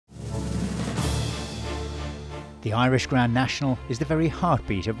The Irish Grand National is the very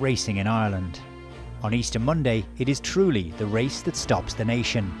heartbeat of racing in Ireland. On Easter Monday, it is truly the race that stops the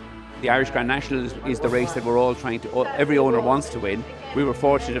nation. The Irish Grand National is the race that we're all trying to, every owner wants to win. We were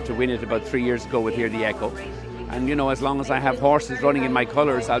fortunate to win it about 3 years ago with Here the Echo. And you know, as long as I have horses running in my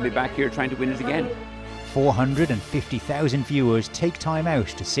colours, I'll be back here trying to win it again. 450,000 viewers take time out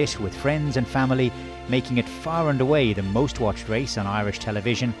to sit with friends and family, making it far and away the most watched race on Irish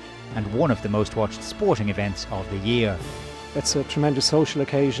television and one of the most watched sporting events of the year. It's a tremendous social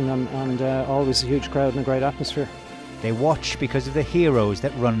occasion and always a huge crowd and a great atmosphere. They watch because of the heroes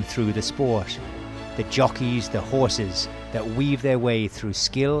that run through the sport. The jockeys, the horses that weave their way through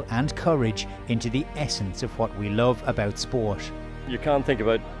skill and courage into the essence of what we love about sport. You can't think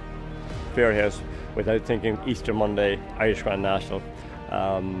about Fairyhouse without thinking Easter Monday, Irish Grand National.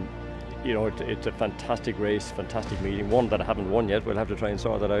 You know, it's a fantastic race, fantastic meeting, one that I haven't won yet. We'll have to try and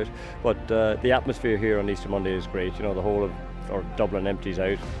sort that out. But the atmosphere here on Easter Monday is great. You know, the whole of Dublin empties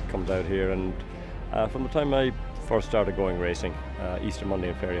out, comes out here, and from the time I first started going racing, Easter Monday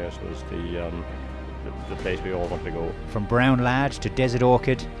in Fairyhouse was the place we all want to go. From Brown Lad to Desert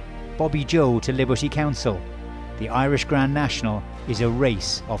Orchid, Bobby Joe to Liberty Council, the Irish Grand National is a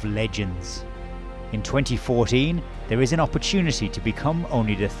race of legends. In 2014, there is an opportunity to become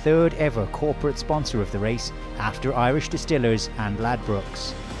only the third ever corporate sponsor of the race after Irish Distillers and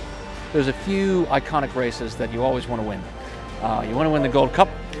Ladbrokes. There's a few iconic races that you always want to win. You want to win the Gold Cup,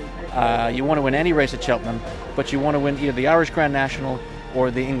 you want to win any race at Cheltenham, but you want to win either the Irish Grand National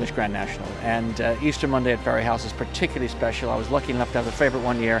or the English Grand National. And Easter Monday at Fairyhouse is particularly special. I was lucky enough to have a favourite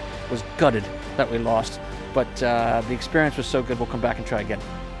one year. Was gutted that we lost, but the experience was so good we'll come back and try again.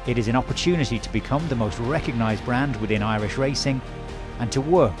 It is an opportunity to become the most recognised brand within Irish racing and to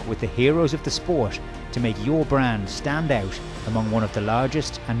work with the heroes of the sport to make your brand stand out among one of the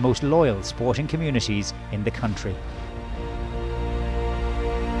largest and most loyal sporting communities in the country.